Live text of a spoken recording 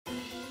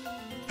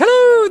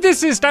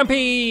this is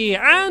Stampy,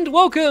 and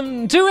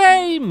welcome to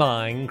a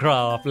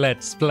Minecraft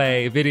Let's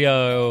Play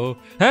video,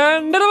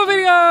 and another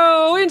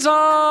video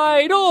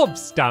inside of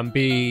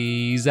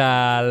Stampy's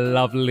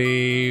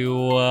lovely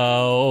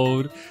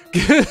world.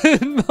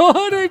 Good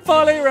morning,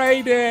 Polly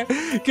Reindeer.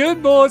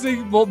 Good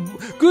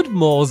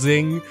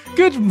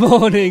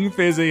morning,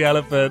 Fizzy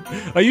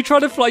Elephant. Are you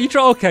trying to fly?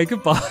 Okay,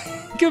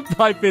 goodbye.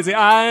 Goodbye, Fizzy.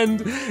 And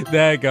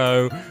there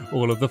go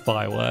all of the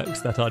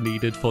fireworks that are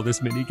needed for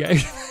this mini game.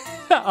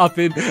 up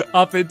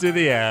into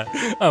the air.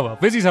 Oh well,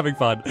 Fizzy's having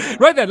fun.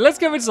 Right then, let's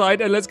go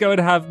inside and let's go and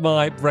have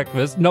my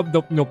breakfast. Nom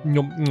nom nom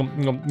nom nom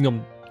nom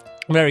nom.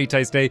 Very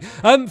tasty.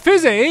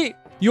 Fizzy,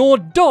 your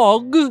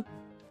dog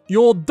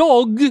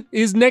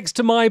is next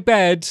to my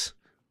bed.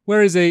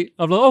 Where is he?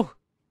 I'm like, oh,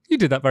 you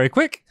did that very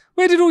quick.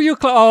 Where did all your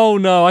oh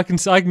no, I can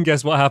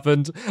guess what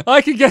happened.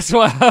 I can guess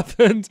what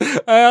happened.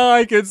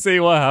 I can see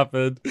what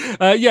happened.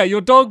 Yeah,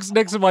 your dog's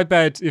next to my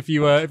bed if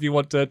you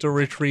want to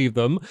retrieve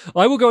them.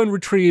 I will go and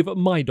retrieve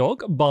my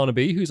dog,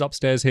 Barnaby, who's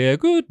upstairs here.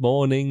 Good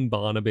morning,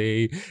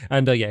 Barnaby.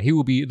 And yeah, he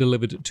will be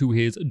delivered to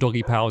his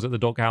doggy pals at the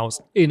doghouse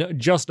in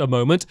just a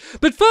moment.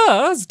 But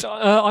first,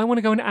 I want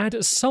to go and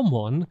add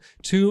someone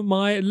to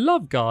my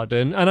love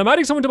garden. And I'm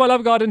adding someone to my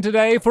love garden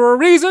today for a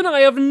reason.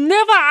 I have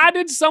never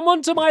added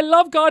someone to my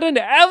love garden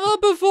ever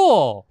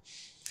before.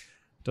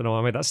 Don't know why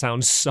I made that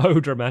sound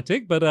so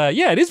dramatic, but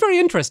yeah, it is very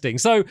interesting.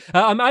 So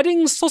I'm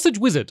adding Sausage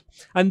Wizard,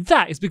 and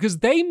that is because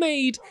they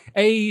made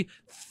a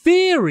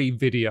theory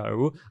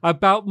video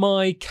about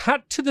my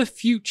Cat to the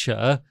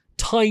Future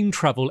time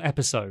travel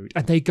episode,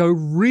 and they go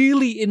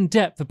really in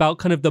depth about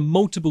kind of the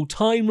multiple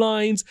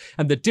timelines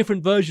and the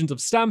different versions of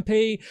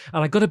Stampy.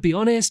 And I gotta be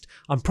honest,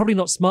 I'm probably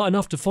not smart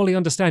enough to fully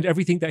understand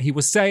everything that he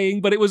was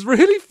saying, but it was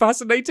really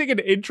fascinating and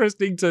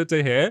interesting to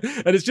hear.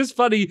 And it's just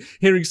funny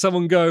hearing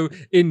someone go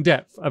in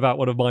depth about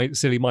one of my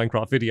silly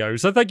Minecraft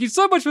videos. So thank you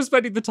so much for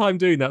spending the time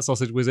doing that,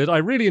 Sausage Wizard. I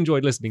really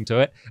enjoyed listening to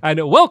it, and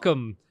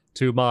welcome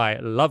to my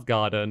love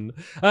garden.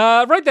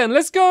 Right then,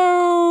 let's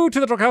go to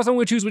the dog house and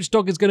we'll choose which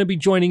dog is going to be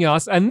joining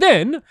us. And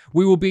then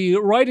we will be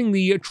riding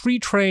the tree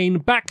train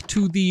back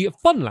to the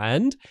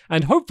Funland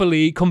and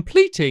hopefully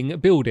completing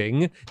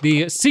building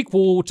the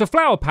sequel to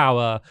Flower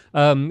Power,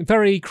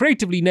 very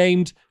creatively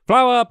named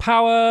Flower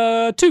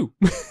Power 2.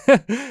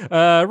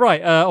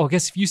 Right, I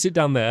guess if you sit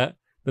down there,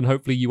 then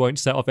hopefully you won't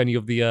set off any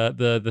of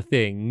the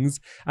things.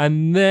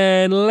 And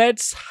then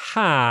let's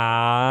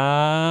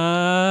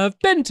have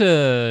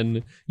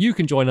Benton. You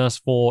can join us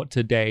for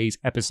today's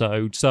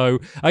episode. So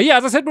yeah,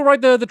 as I said, we'll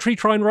ride the tree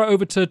train right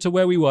over to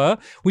where we were.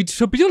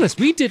 To be honest,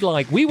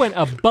 we went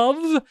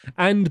above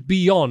and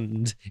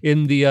beyond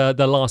in the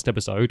last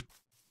episode.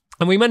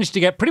 And we managed to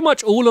get pretty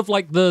much all of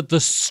like the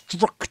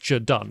structure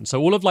done.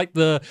 So all of like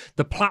the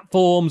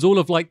platforms, all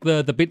of like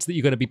the bits that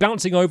you're going to be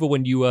bouncing over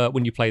when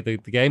you play the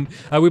game.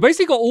 We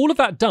basically got all of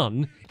that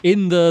done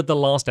in the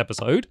last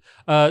episode.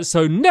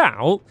 So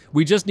now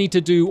we just need to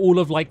do all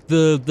of like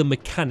the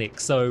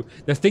mechanics. So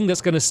the thing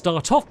that's going to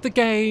start off the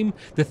game,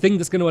 the thing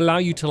that's going to allow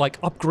you to like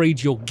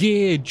upgrade your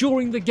gear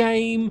during the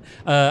game,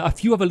 a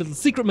few other little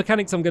secret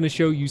mechanics I'm going to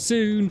show you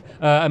soon,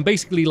 and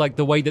basically like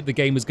the way that the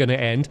game is going to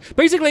end.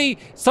 Basically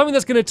something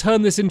that's going to turn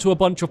this into a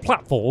bunch of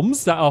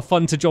platforms that are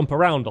fun to jump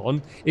around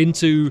on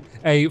into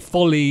a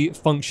fully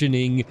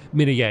functioning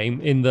minigame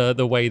in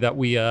the way that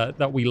we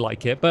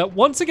like it. But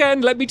once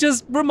again, let me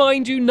just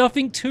remind you,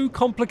 nothing too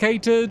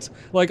complicated.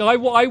 Like I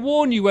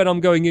warn you when I'm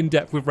going in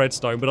depth with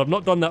Redstone, but I've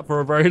not done that for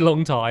a very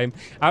long time.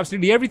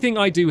 Absolutely everything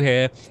I do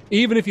here,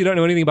 even if you don't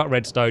know anything about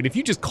Redstone, if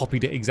you just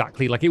copied it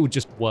exactly, like it would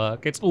just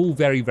work. It's all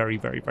very, very,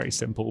 very, very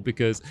simple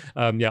because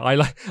yeah, I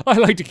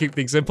like to keep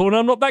things simple, and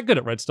I'm not that good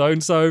at Redstone,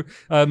 so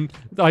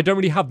I don't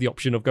really have the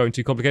option of going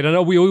too complicated.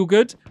 Are we all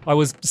good? I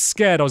was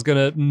scared I was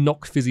going to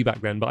knock Fizzy back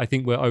then, but I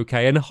think we're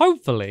okay. And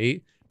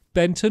hopefully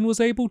Benton was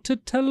able to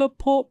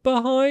teleport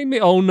behind me.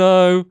 Oh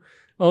no.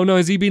 Oh no,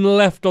 has he been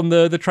left on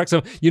the track?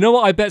 So, you know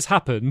what I bet's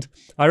happened?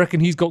 I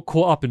reckon he's got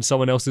caught up in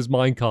someone else's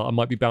minecart and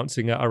might be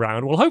bouncing it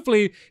around. Well,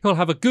 hopefully he'll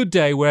have a good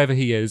day wherever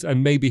he is,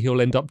 and maybe he'll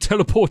end up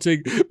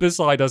teleporting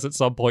beside us at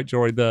some point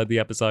during the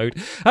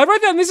episode. Right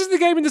then, this is the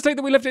game in the state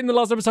that we left it in the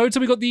last episode. So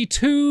we got the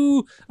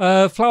two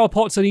flower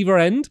pots on either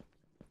end.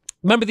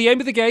 Remember, the aim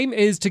of the game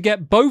is to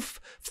get both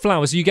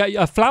flowers. So you get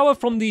a flower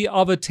from the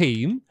other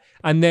team,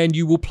 and then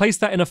you will place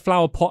that in a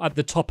flower pot at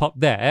the top up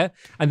there,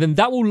 and then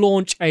that will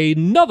launch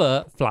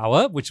another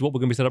flower, which is what we're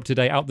going to be set up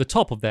today, out the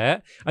top of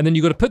there, and then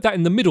you've got to put that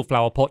in the middle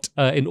flower pot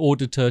in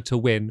order to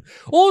win.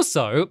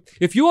 Also,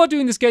 if you are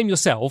doing this game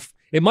yourself,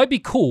 it might be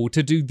cool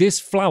to do this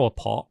flower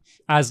pot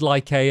as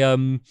like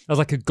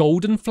a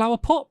golden flower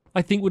pot.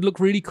 I think would look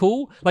really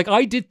cool. Like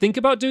I did think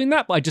about doing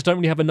that, but I just don't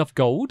really have enough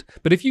gold.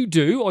 But if you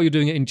do, or you're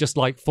doing it in just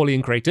like fully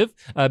in creative,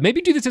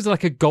 maybe do this as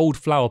like a gold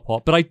flower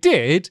pot. But I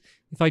did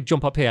if I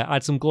jump up here,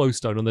 add some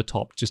glowstone on the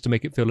top just to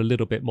make it feel a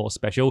little bit more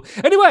special.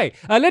 Anyway,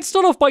 let's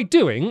start off by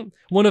doing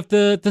one of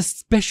the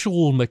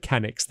special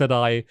mechanics that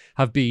I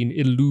have been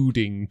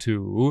alluding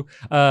to.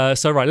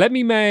 So right, let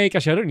me make,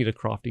 actually I don't need a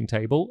crafting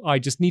table. I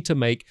just need to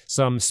make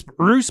some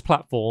spruce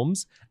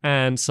platforms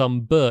and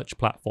some birch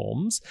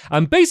platforms.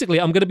 And basically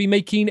I'm going to be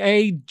making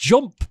a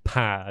jump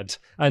pad.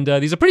 And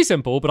these are pretty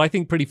simple, but I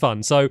think pretty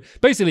fun. So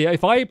basically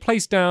if I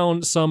place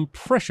down some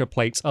pressure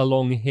plates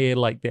along here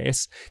like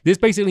this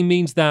basically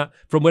means that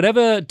from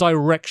whatever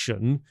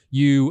direction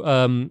you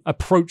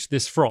approach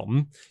this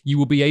from, you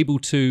will be able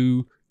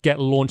to get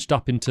launched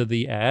up into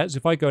the air. So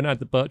if I go and add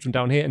the birch one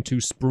down here and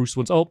 2 spruce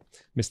ones, oh,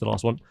 missed the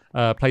last one,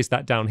 place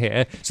that down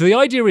here. So the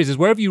idea is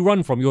wherever you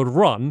run from, you would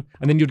run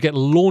and then you'd get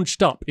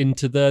launched up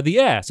into the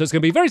air. So it's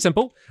going to be very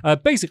simple.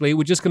 Basically,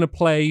 we're just going to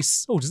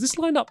place, oh, does this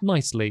line up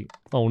nicely?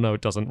 Oh, no,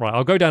 it doesn't. Right,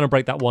 I'll go down and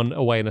break that one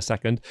away in a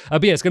second.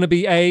 But yeah, it's going to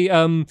be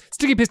a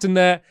sticky piston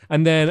there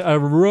and then a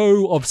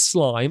row of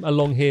slime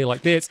along here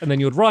like this, and then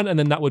you'd run and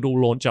then that would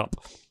all launch up.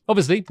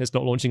 Obviously, it's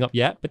not launching up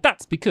yet, but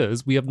that's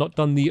because we have not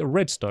done the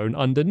redstone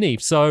underneath.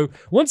 So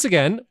once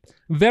again,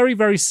 very,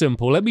 very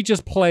simple. Let me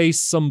just place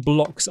some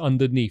blocks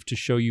underneath to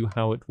show you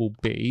how it will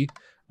be.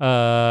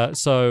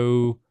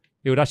 So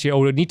it would actually, it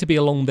would need to be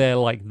along there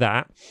like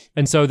that.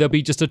 And so there'll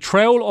be just a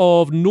trail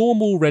of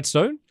normal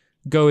redstone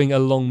going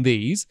along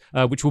these,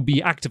 which will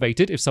be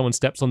activated if someone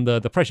steps on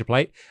the pressure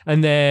plate.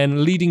 And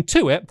then leading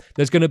to it,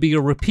 there's going to be a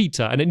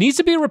repeater. And it needs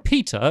to be a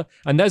repeater,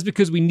 and that's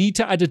because we need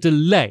to add a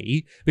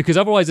delay, because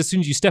otherwise as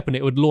soon as you step on it,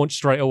 it would launch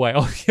straight away.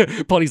 Oh,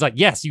 Polly's like,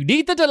 yes, you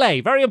need the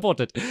delay, very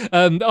important.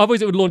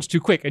 Otherwise it would launch too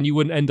quick and you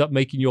wouldn't end up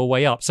making your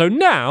way up. So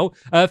now,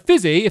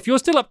 Fizzy, if you're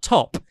still up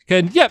top,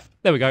 yep,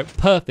 there we go,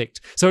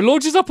 perfect. So it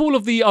launches up all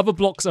of the other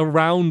blocks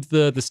around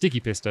the sticky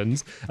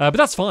pistons, but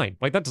that's fine.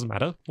 Like, that doesn't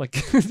matter. Like,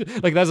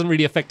 like that doesn't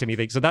really affect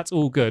anything, so that's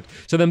all good.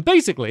 So then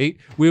basically,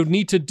 we would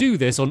need to do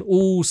this on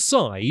all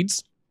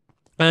sides.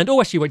 And,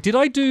 oh, actually, wait,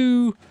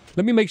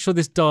 let me make sure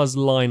this does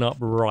line up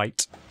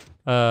right.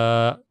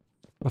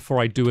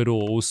 Before I do it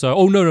all. So,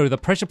 oh no, the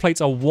pressure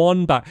plates are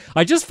one back.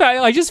 I just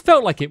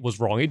felt like it was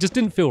wrong. It just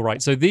didn't feel right.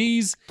 So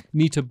these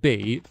need to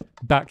be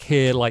back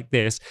here like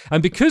this.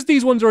 And because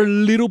these ones are a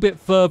little bit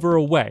further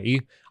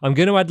away, I'm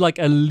going to add like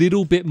a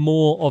little bit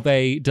more of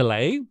a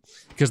delay,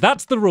 because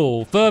that's the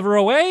rule. Further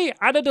away,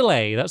 add a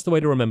delay. That's the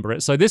way to remember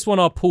it. So this one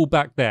I'll pull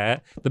back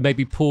there, then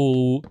maybe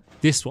pull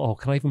this one. Oh,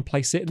 can I even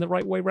place it in the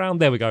right way round?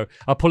 There we go.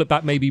 I'll pull it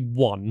back maybe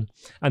 1.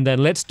 And then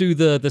let's do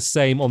the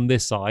same on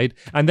this side.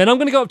 And then I'm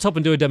going to go up top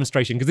and do a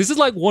demonstration, because this is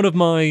like one of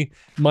my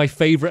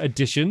favorite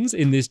additions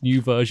in this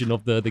new version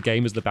of the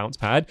game is the bounce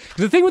pad.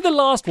 Because the thing with the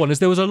last one is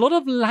there was a lot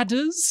of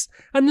ladders,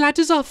 and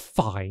ladders are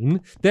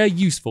fine. They're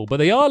useful, but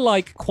they are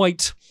like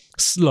quite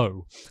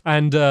slow.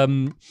 And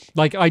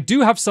like I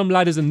do have some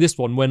ladders in this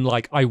one when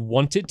like I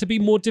want it to be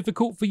more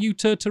difficult for you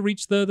to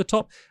reach the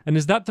top. And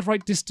is that the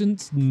right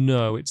distance?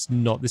 No, it's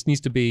not. This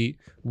needs to be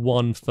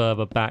 1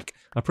 further back.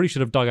 I probably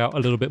should have dug out a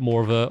little bit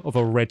more of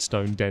a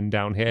redstone den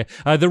down here.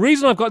 The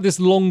reason I've got this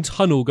long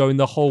tunnel going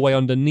the whole way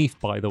underneath,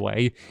 by the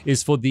way,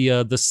 is for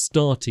the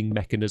starting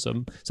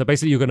mechanism. So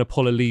basically you're going to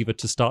pull a lever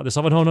to start this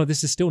off. And oh no,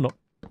 this is still not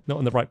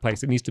in the right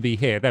place. It needs to be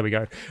here. There we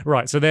go.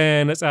 Right, so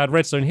then let's add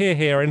redstone here,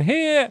 here, and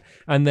here.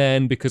 And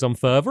then because I'm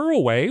further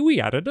away,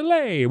 we add a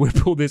delay. We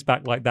pull this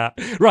back like that.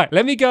 Right,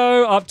 let me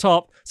go up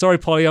top. Sorry,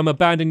 Polly, I'm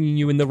abandoning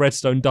you in the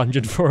redstone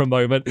dungeon for a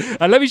moment.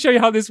 And let me show you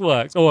how this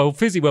works. Oh, well,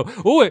 Fizzy will.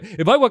 Oh,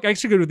 it might work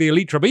extra good with the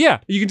Elytra. But yeah,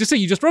 you can just see,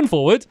 you just run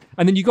forward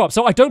and then you go up.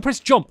 So I don't press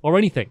jump or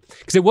anything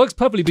because it works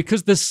perfectly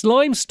because the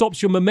slime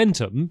stops your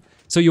momentum.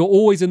 So you're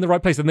always in the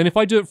right place. And then if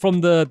I do it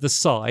from the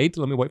side,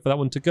 let me wait for that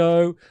one to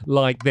go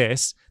like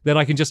this, then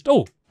I can just,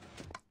 oh,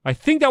 I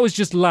think that was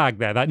just lag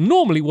there. That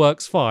normally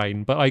works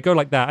fine, but I go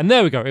like that, and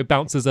there we go. It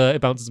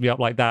bounces me up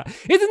like that.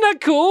 Isn't that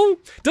cool?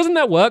 Doesn't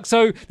that work?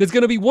 So there's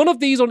going to be one of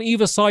these on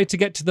either side to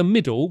get to the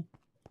middle.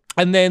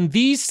 And then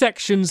these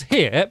sections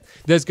here,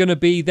 there's going to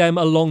be them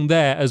along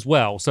there as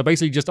well. So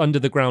basically just under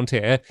the ground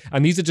here.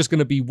 And these are just going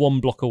to be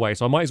 1 block away.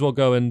 So I might as well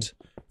go and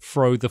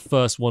throw the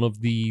first one of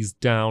these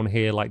down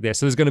here like this.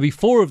 So there's going to be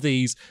 4 of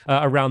these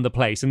around the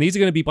place. And these are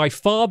going to be by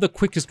far the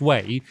quickest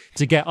way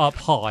to get up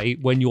high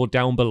when you're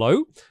down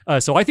below.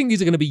 So I think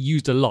these are going to be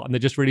used a lot and they're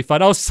just really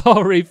fun. Oh,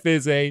 sorry,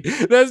 Fizzy.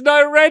 There's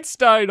no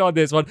redstone on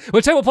this one.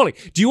 Well, tell you what, Polly,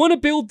 do you want to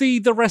build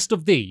the rest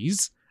of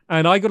these?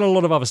 And I got a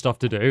lot of other stuff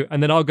to do,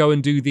 and then I'll go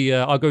and do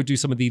I'll go do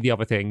some of the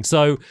other things.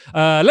 So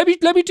let me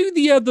do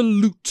the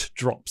loot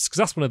drops, because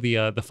that's one of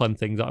the fun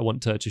things that I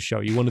want to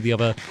show you. One of the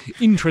other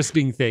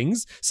interesting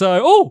things.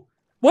 So, oh,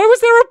 why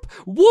was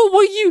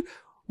there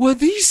were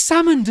these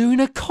salmon doing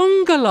a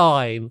conga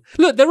line?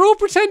 Look, they're all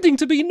pretending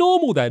to be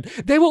normal then.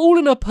 They were all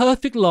in a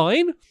perfect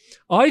line.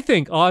 I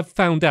think I've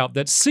found out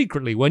that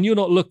secretly, when you're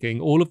not looking,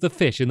 all of the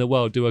fish in the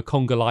world do a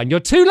conga line. You're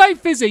too late,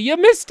 Fizzy. You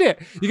missed it.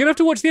 You're going to have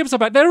to watch the episode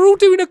back. They're all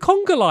doing a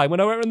conga line when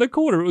I went in the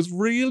corner. It was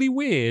really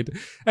weird.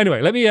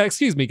 Anyway, let me,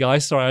 excuse me,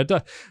 guys. Sorry.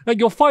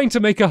 You're fine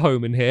to make a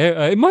home in here.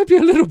 It might be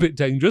a little bit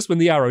dangerous when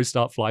the arrows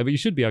start flying, but you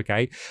should be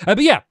okay.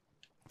 But yeah.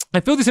 I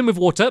fill this in with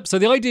water. So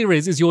the idea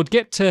is you'd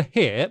get to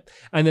here,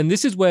 and then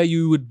this is where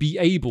you would be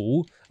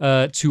able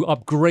to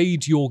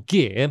upgrade your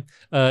gear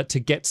to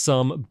get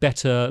some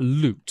better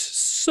loot.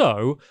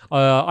 So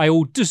I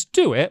will just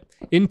do it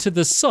into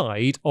the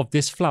side of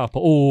this flower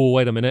pot. Oh,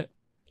 wait a minute.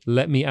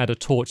 Let me add a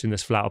torch in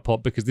this flower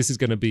pot because this is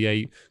going to be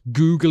a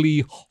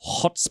googly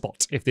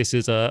hotspot if this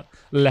is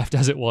left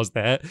as it was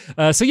there.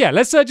 So yeah,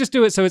 let's just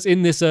do it so it's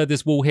in this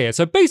this wall here.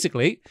 So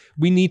basically,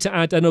 we need to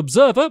add an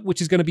observer, which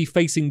is going to be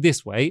facing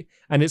this way,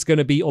 and it's going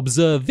to be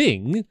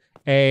observing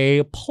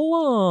a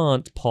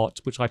plant pot,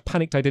 which I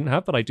panicked I didn't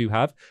have, but I do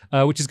have,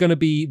 which is going to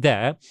be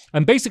there.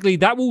 And basically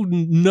that will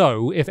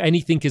know if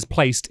anything is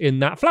placed in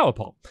that flower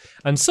pot.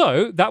 And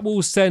so that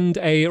will send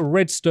a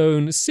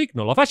redstone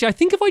signal off. Actually, I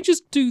think if I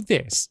just do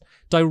this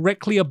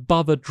directly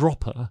above a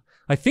dropper,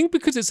 I think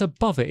because it's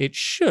above it, it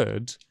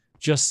should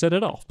just set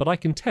it off, but I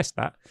can test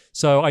that.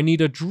 So I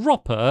need a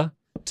dropper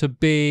to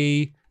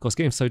be... God, it's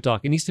getting so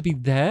dark. It needs to be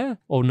there?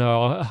 Oh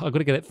no, I've got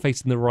to get it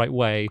facing the right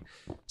way.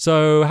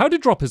 So how do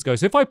droppers go?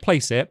 So if I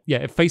place it, yeah,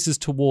 it faces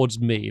towards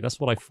me. That's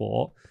what I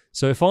thought.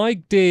 So if I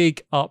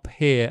dig up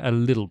here a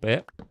little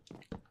bit,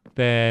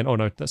 then, oh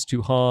no, that's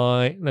too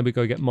high. Let me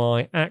go get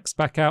my axe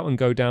back out and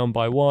go down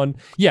by one.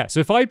 Yeah, so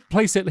if I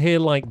place it here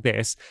like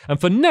this, and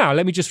for now,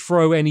 let me just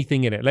throw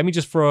anything in it. Let me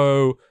just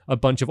throw a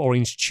bunch of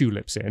orange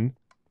tulips in.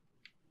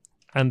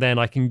 And then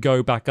I can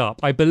go back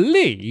up. I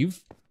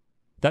believe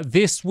that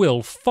this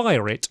will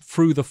fire it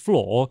through the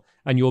floor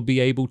and you'll be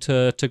able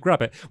to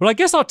grab it. Well, I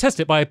guess I'll test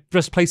it by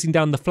just placing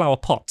down the flower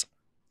pot.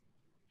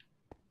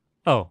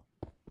 Oh,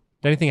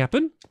 did anything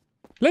happen?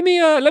 Let me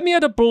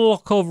add a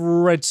block of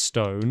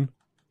redstone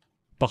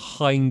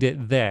behind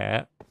it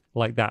there,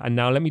 like that. And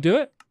now let me do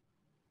it.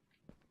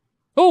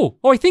 Oh,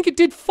 I think it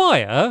did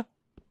fire,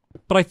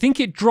 but I think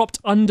it dropped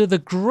under the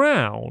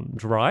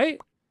ground, right?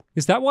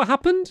 Is that what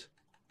happened?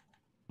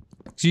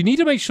 So you need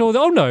to make sure that,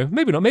 oh no,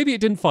 maybe not. Maybe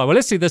it didn't fire. Well,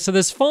 let's see this. So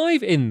there's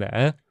 5 in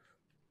there.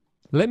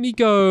 Let me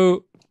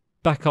go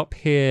back up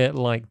here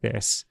like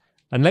this.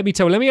 And let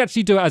me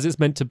actually do it as it's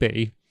meant to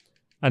be.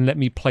 And let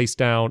me place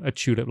down a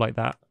tulip like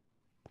that.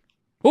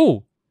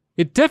 Oh,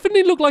 it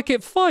definitely looked like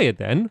it fired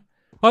then.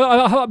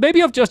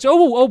 Maybe I've just,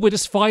 we're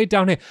just fired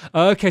down here.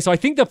 Okay, so I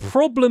think the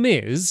problem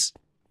is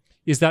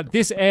that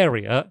this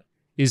area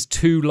is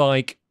too,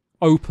 like,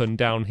 open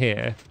down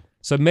here.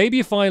 So maybe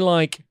if I,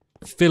 like,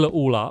 fill it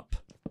all up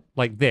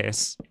like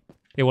this,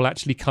 it will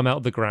actually come out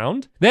of the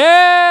ground.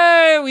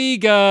 There we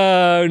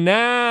go.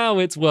 Now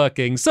it's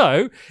working.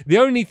 So the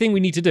only thing we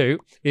need to do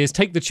is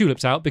take the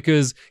tulips out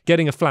because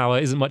getting a flower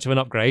isn't much of an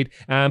upgrade,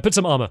 and put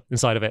some armor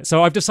inside of it.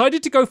 So I've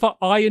decided to go for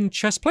iron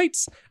chest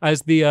plates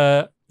as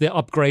the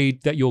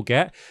upgrade that you'll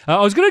get. I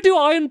was going to do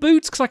iron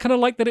boots because I kind of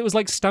like that it was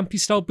like Stampy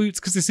style boots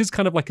because this is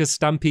kind of like a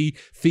Stampy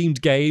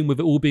themed game with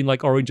it all being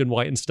like orange and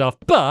white and stuff,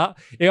 but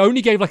it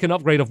only gave like an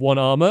upgrade of 1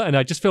 armor and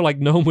I just feel like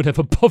no one would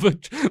ever bother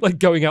like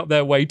going out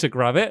their way to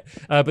grab it.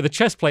 But the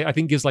chest plate I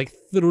think gives like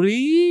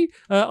 3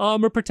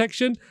 armor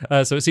protection,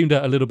 so it seemed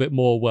a little bit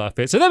more worth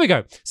it. So there we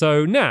go.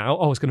 So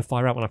now, it's going to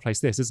fire out when I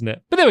place this, isn't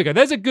it? But there we go.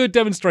 There's a good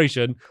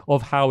demonstration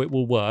of how it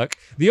will work.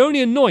 The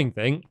only annoying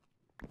thing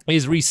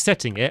is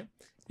resetting it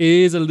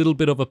is a little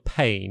bit of a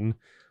pain.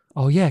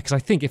 Oh yeah, because I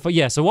think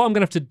so what I'm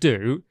gonna have to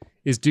do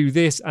is do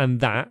this and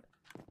that,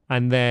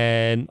 and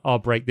then I'll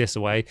break this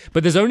away.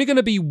 But there's only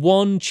gonna be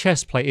 1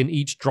 chest plate in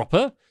each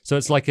dropper, so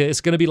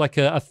it's gonna be like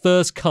a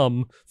first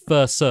come,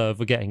 first serve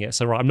for getting it.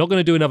 So right, I'm not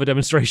gonna do another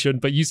demonstration,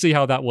 but you see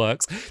how that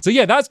works. So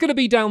yeah, that's gonna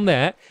be down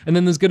there, and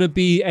then there's gonna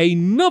be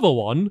another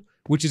one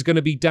which is going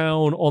to be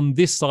down on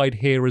this side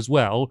here as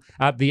well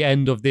at the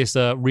end of this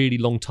really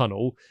long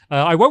tunnel.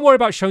 I won't worry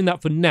about showing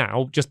that for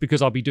now, just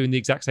because I'll be doing the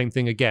exact same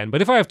thing again.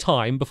 But if I have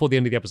time before the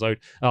end of the episode,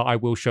 I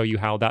will show you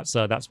how that's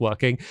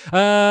working.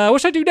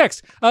 What should I do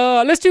next?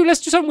 Let's do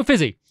something with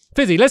Fizzy.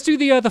 Fizzy, let's do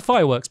the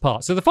fireworks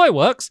part. So the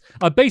fireworks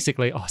are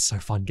basically, it's so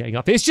fun getting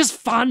up here. It's just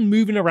fun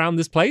moving around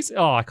this place.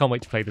 I can't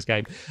wait to play this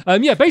game.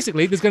 Yeah,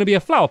 basically, there's going to be a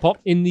flower pot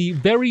in the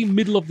very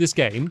middle of this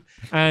game.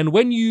 And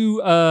when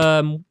you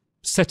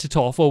set it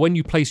off, or when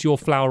you place your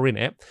flower in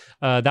it,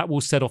 that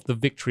will set off the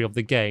victory of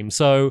the game.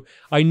 So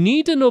I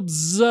need an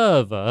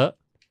observer,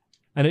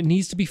 and it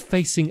needs to be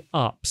facing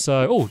up.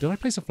 So, did I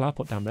place a flower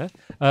pot down there?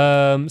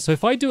 So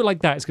if I do it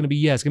like that, it's going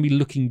to be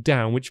looking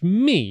down, which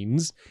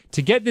means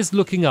to get this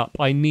looking up,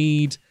 I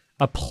need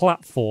a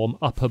platform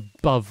up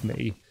above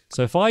me.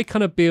 So if I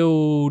kind of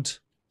build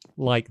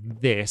like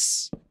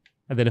this,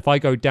 and then if I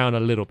go down a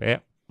little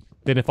bit,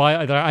 then if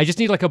I just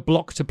need like a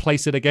block to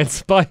place it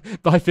against by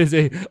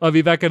Fizzy, I'll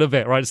be back in a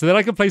bit, right? So then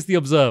I can place the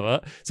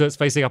observer so it's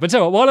facing up. And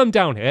so while I'm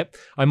down here,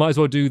 I might as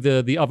well do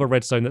the other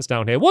redstone that's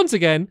down here. Once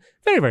again,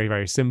 very, very,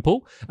 very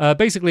simple.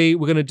 Basically,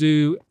 we're going to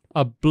do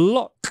a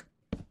block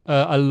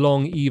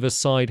along either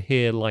side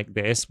here like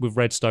this with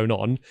redstone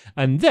on.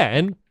 And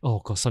then, oh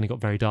God, suddenly got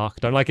very dark.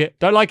 Don't like it.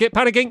 Don't like it.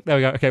 Panicking. There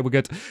we go. Okay, we're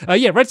good.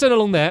 Yeah, redstone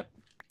along there.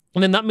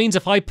 And then that means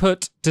if I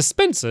put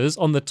dispensers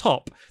on the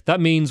top,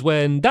 that means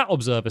when that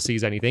observer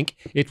sees anything,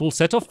 it will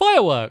set off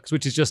fireworks,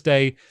 which is just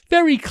a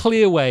very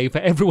clear way for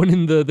everyone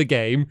in the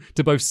game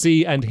to both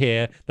see and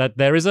hear that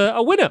there is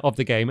a winner of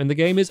the game and the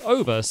game is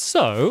over.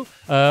 So,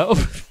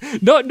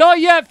 not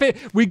yet.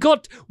 We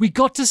got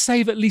to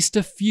save at least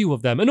a few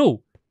of them. And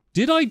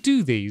did I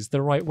do these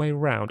the right way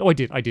around? Oh, I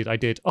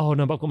did. Oh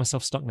no, but I've got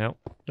myself stuck now.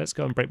 Let's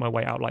go and break my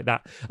way out like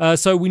that.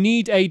 So we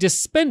need a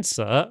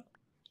dispenser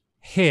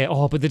here.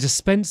 Oh, but the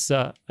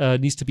dispenser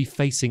needs to be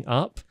facing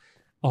up.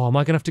 Oh, am I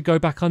going to have to go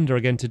back under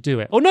again to do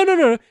it? Oh,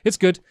 no. It's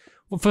good.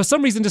 Well, for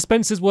some reason,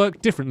 dispensers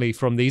work differently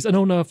from these. And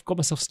oh, no, I've got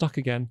myself stuck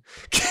again.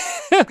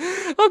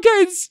 I'm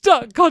getting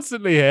stuck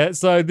constantly here.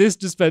 So this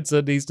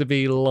dispenser needs to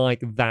be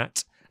like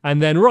that.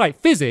 And then, right,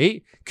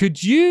 Fizzy,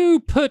 could you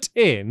put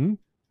in...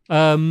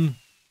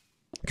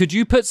 could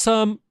you put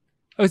some...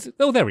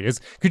 Oh, there he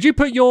is. Could you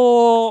put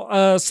your...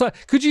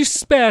 could you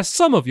spare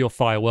some of your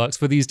fireworks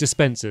for these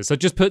dispensers? So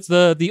just put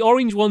the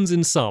orange ones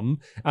in some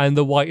and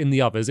the white in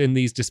the others in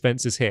these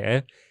dispensers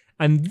here.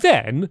 And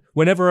then,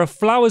 whenever a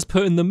flower's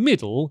put in the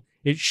middle,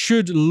 it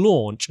should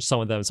launch some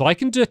of them. So I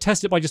can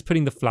test it by just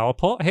putting the flower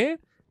pot here.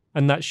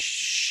 And that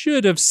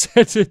should have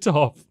set it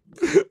off.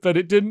 But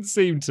it didn't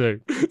seem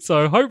to.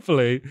 So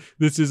hopefully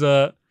this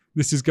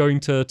is going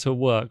to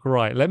work.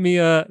 Right, let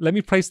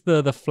me place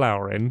the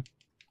flower in.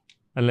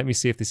 And let me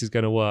see if this is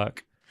going to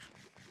work.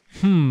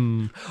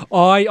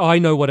 I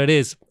know what it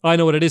is. I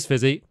know what it is,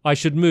 Fizzy. I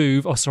should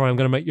move. Oh, sorry, I'm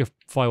going to make your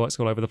fireworks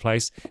all over the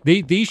place.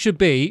 These should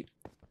be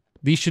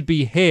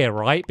here,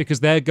 right?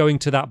 Because they're going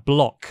to that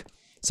block.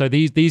 So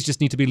these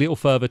just need to be a little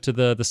further to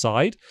the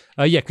side.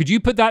 Yeah, could you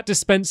put that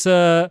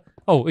dispenser...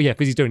 Oh, yeah,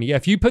 because he's doing it. Yeah,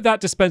 if you put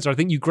that dispenser, I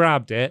think you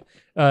grabbed it,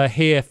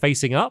 here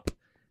facing up,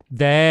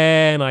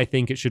 then I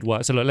think it should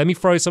work. So look, let me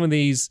throw some of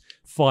these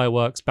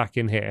fireworks back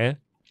in here.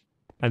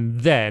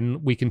 And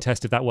then we can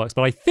test if that works.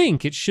 But I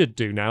think it should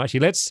do now. Actually,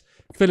 let's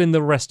fill in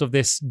the rest of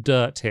this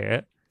dirt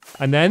here.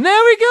 And then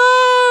there we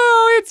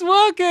go! It's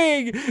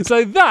working!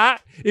 So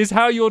that is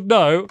how you'll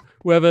know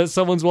whether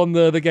someone's won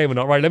the game or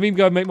not. Right, let me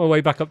go and make my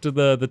way back up to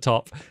the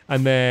top.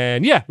 And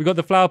then, yeah, we got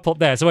the flower pot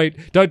there. So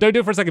wait, don't do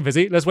it for a second,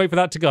 Fizzy. Let's wait for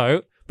that to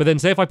go. But then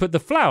say if I put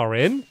the flower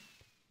in,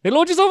 it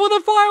launches off with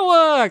the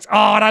fireworks.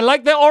 Oh, and I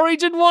like the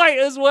orange and white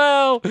as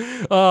well.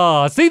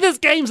 Oh, see, this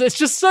game's, it's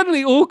just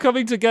suddenly all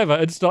coming together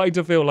and starting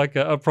to feel like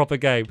a proper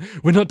game.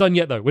 We're not done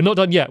yet, though. We're not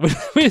done yet.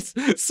 We're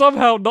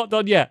somehow not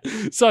done yet.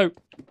 So,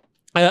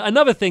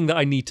 another thing that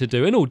I need to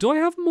do, and do I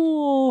have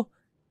more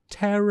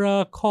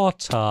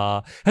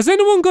terracotta? Has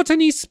anyone got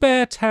any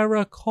spare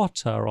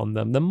terracotta on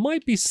them? There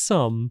might be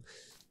some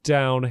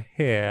down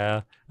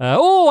here.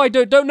 I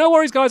don't, no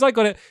worries, guys. I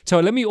got it. So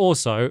let me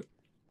also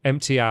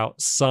empty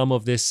out some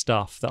of this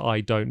stuff that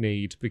I don't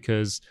need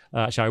because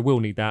actually I will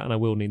need that and I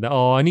will need that.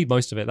 Oh, I need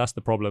most of it. That's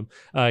the problem.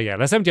 Yeah,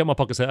 let's empty out my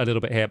pockets a little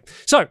bit here.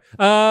 So what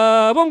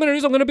I'm going to do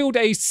is I'm going to build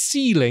a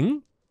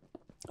ceiling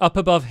up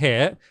above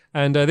here.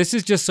 And this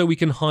is just so we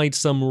can hide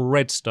some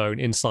redstone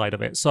inside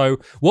of it. So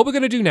what we're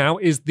going to do now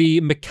is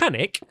the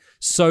mechanic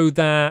so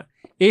that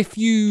if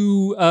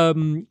you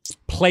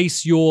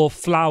place your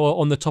flower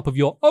on the top of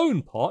your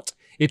own pot,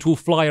 it will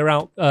fire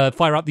out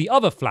the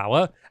other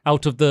flower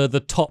out of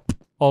the top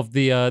of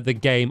the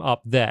game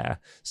up there.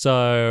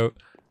 So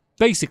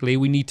basically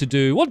we need to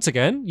do, once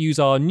again, use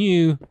our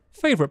new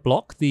favorite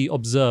block, the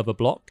observer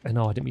block. And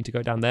I didn't mean to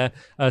go down there.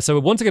 So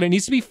once again, it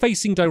needs to be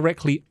facing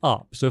directly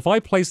up. So if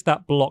I place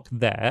that block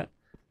there,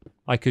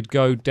 I could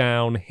go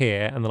down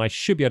here and then I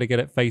should be able to get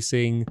it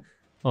facing,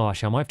 oh,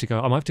 actually I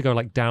might have to go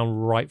like down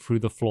right through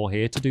the floor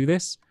here to do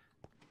this.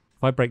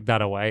 If I break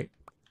that away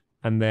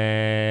and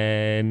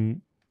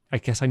then I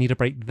guess I need to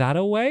break that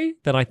away,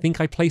 then I think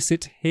I place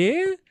it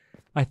here.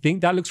 I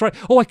think that looks right.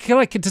 Oh,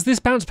 does this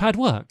bounce pad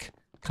work?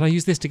 Can I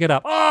use this to get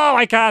up? Oh,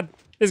 I can.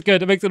 It's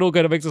good. It makes it all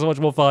good. It makes it so much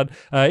more fun.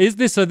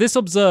 So this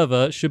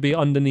observer should be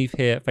underneath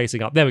here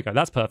facing up. There we go.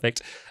 That's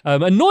perfect.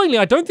 Annoyingly,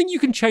 I don't think you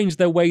can change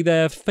their way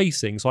they're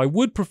facing. So I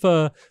would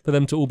prefer for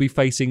them to all be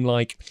facing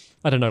like,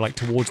 I don't know, like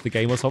towards the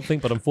game or something.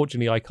 But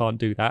unfortunately, I can't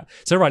do that.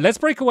 So right, let's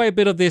break away a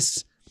bit of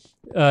this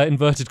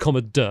inverted comma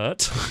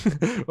dirt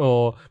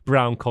or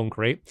brown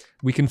concrete.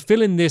 We can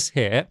fill in this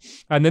here,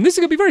 and then this is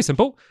going to be very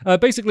simple.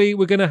 Basically,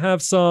 we're going to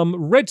have some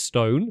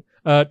redstone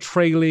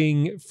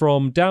trailing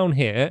from down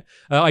here.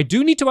 I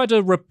do need to add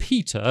a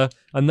repeater,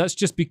 and that's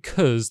just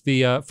because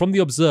from the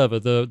observer,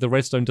 the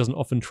redstone doesn't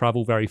often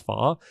travel very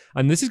far,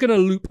 and this is going to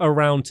loop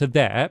around to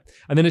there,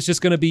 and then it's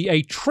just going to be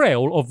a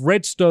trail of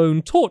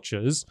redstone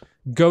torches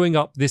going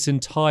up this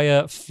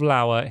entire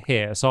flower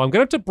here. So I'm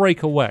going to have to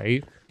break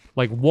away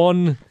like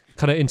one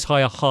kind of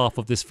entire half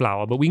of this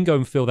flower, but we can go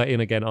and fill that in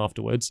again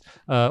afterwards.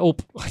 I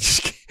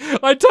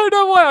don't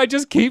know why I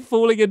just keep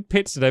falling in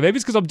pits today. Maybe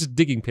it's because I'm just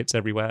digging pits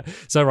everywhere.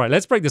 So right,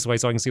 let's break this away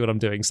so I can see what I'm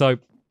doing. So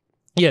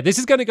yeah, this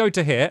is going to go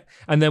to here,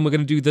 and then we're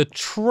going to do the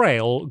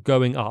trail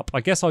going up.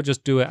 I guess I'll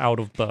just do it out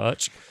of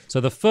birch.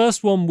 So the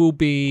first one will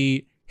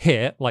be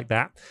here, like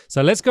that.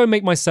 So let's go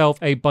make myself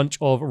a bunch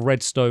of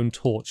redstone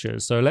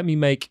torches. So let me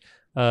make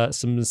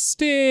some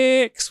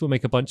sticks. We'll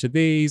make a bunch of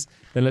these.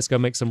 Then let's go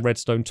make some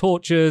redstone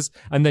torches.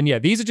 And then, yeah,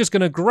 these are just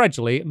going to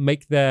gradually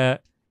make their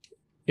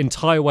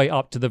entire way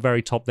up to the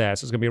very top there.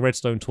 So it's going to be a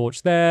redstone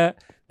torch there,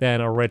 then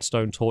a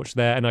redstone torch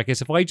there. And I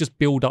guess if I just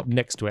build up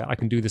next to it, I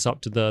can do this up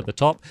to the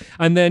top.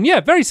 And then,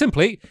 yeah, very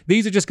simply,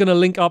 these are just going to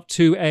link up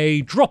to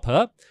a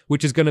dropper,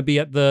 which is going to be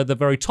at the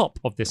very top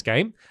of this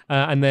game.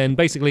 And then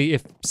basically,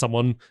 if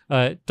someone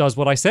does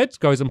what I said,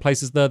 goes and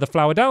places the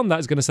flower down, that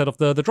is going to set off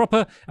the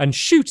dropper and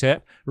shoot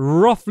it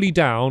roughly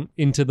down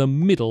into the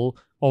middle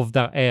of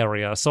that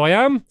area. So I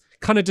am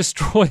kind of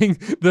destroying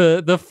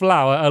the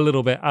flower a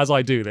little bit as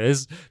I do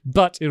this,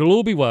 but it'll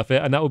all be worth it,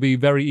 and that will be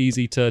very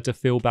easy to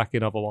fill back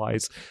in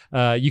otherwise.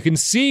 You can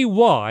see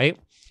why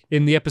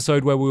in the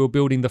episode where we were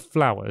building the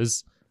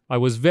flowers, I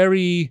was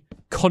very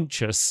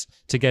conscious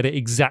to get it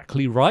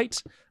exactly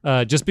right,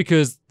 just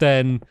because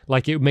then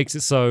like it makes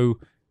it so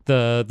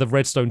the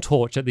redstone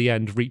torch at the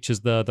end reaches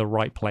the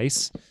right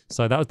place.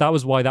 So that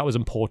was why that was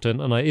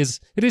important, and it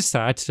is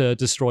sad to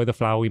destroy the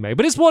flower we made,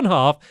 but it's one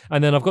half,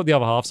 and then I've got the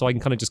other half, so I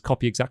can kind of just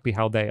copy exactly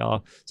how they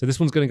are. So this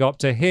one's going to go up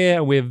to here,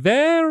 and we're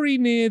very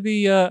near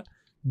the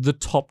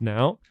top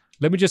now.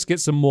 Let me just get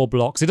some more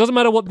blocks. It doesn't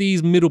matter what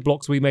these middle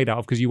blocks we made out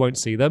of because you won't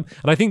see them.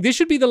 And I think this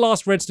should be the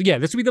last redstone. Yeah,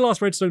 this will be the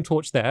last redstone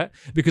torch there,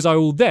 because I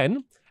will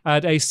then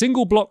add a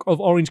single block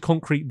of orange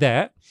concrete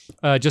there,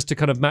 just to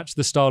kind of match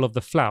the style of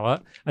the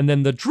flower. And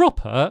then the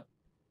dropper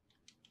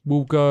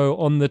will go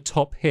on the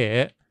top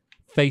here,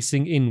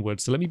 facing inward.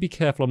 So let me be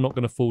careful I'm not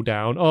going to fall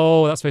down.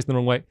 Oh, that's facing the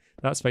wrong way.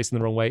 That's facing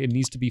the wrong way. It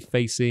needs to be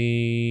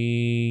facing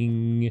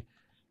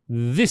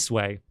this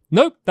way.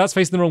 Nope, that's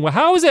facing the wrong way.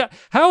 How is it?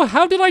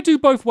 How did I do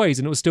both ways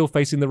and it was still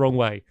facing the wrong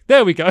way?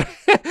 There we go.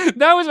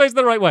 Now it's facing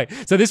the right way.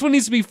 So this one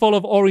needs to be full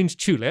of orange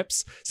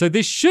tulips. So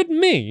this should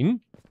mean,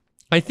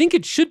 I think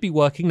it should be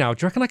working now.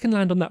 Do you reckon I can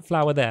land on that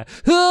flower there?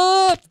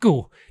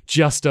 Cool.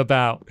 Just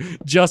about.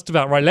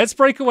 Right, let's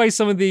break away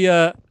some of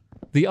the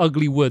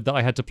ugly wood that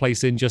I had to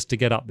place in just to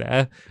get up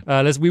there.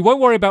 We won't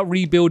worry about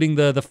rebuilding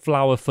the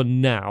flower for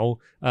now,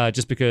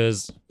 just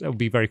because it will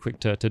be very quick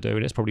to do,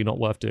 and it's probably not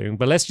worth doing.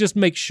 But let's just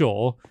make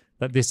sure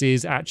that this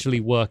is actually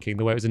working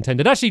the way it was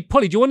intended. Actually,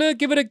 Polly, do you want to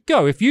give it a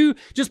go? If you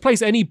just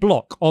place any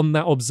block on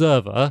that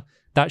observer,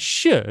 that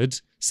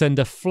should send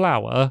a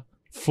flower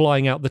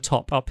flying out the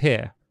top up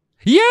here.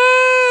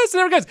 Yes,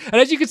 there it goes. And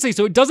as you can see,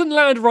 so it doesn't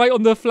land right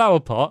on the flower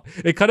pot.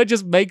 It kind of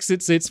just makes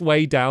its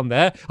way down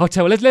there. I'll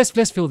tell you, let's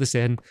fill this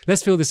in.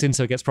 Let's fill this in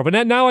so it gets proper.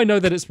 Now I know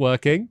that it's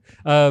working.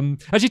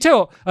 Actually,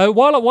 tell you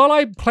what, while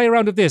I play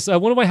around with this,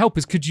 one of my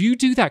helpers, could you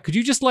do that? Could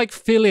you just like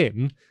fill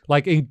in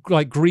like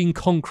green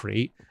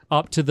concrete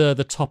up to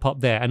the top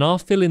up there, and I'll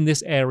fill in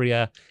this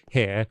area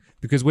here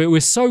because we're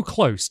so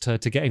close to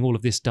getting all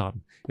of this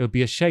done. It would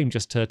be a shame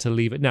just to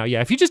leave it now. Yeah,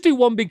 if you just do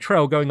one big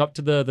trail going up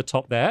to the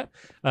top there,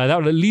 that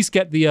will at least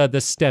get the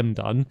stem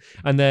done.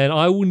 And then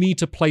I will need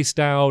to place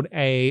down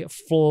a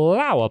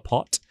flower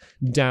pot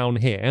down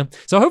here.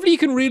 So hopefully you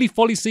can really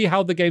fully see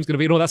how the game's going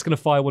to be. Oh, that's going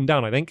to fire one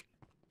down, I think.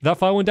 That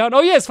fire went down?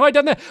 Oh, yeah, it's fired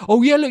down there.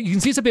 Oh, yeah, look, you can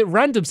see it's a bit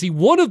random. See,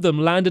 one of them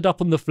landed up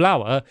on the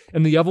flower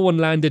and the other one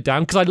landed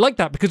down. Because I like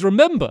that. Because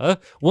remember,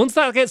 once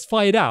that gets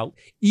fired out,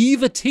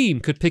 either team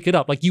could pick it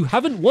up. Like, you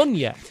haven't won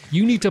yet.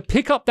 You need to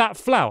pick up that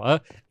flower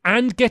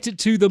and get it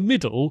to the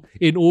middle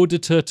in order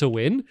to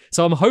win.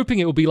 So I'm hoping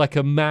it will be like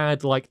a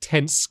mad, like,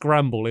 tense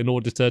scramble in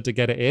order to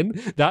get it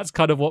in. That's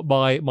kind of what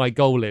my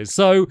goal is.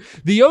 So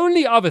the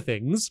only other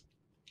things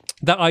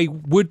that I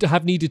would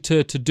have needed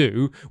to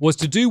do was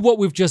to do what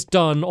we've just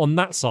done on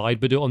that side,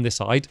 but do it on this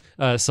side.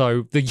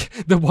 So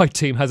the white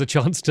team has a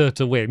chance to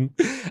win.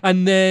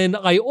 And then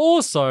I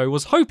also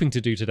was hoping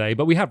to do today,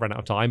 but we have run out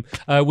of time,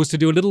 was to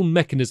do a little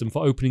mechanism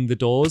for opening the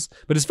doors.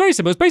 But it's very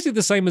simple. It's basically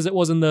the same as it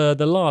was in the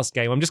last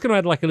game. I'm just going to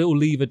add like a little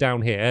lever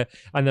down here.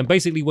 And then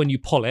basically when you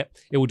pull it,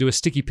 it will do a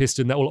sticky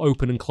piston that will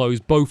open and close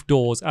both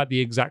doors at the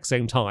exact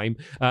same time.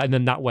 And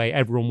then that way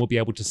everyone will be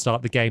able to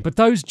start the game. But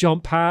those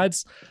jump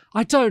pads,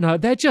 I don't know,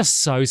 they're just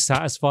so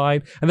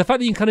satisfying. And the fact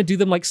that you can kind of do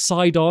them like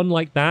side on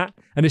like that,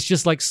 and it's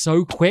just like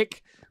so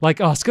quick. Like,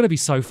 oh, it's going to be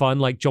so fun,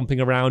 like jumping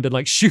around and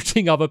like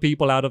shooting other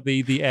people out of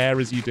the air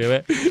as you do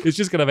it. It's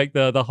just going to make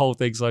the whole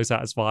thing so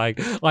satisfying.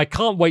 I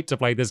can't wait to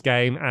play this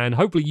game, and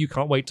hopefully you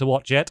can't wait to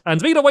watch it.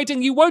 And speaking of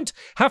waiting, you won't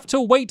have to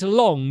wait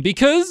long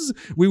because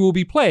we will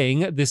be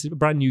playing this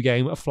brand new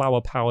game, Flower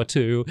Power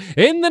 2,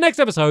 in the next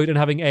episode and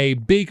having a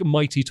big,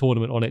 mighty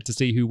tournament on it to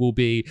see who will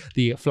be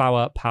the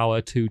Flower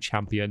Power 2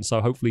 champion.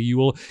 So hopefully you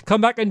will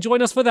come back and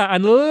join us for that.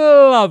 And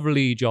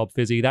lovely job,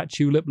 Fizzy. That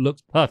tulip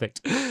looks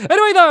perfect.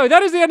 Anyway, though,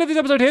 that is the end of this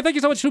episode here. Thank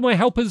you so much to my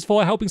helpers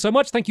for helping so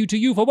much. Thank you to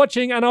you for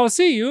watching, and I'll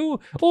see you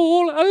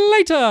all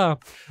later.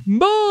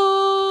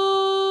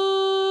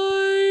 Bye!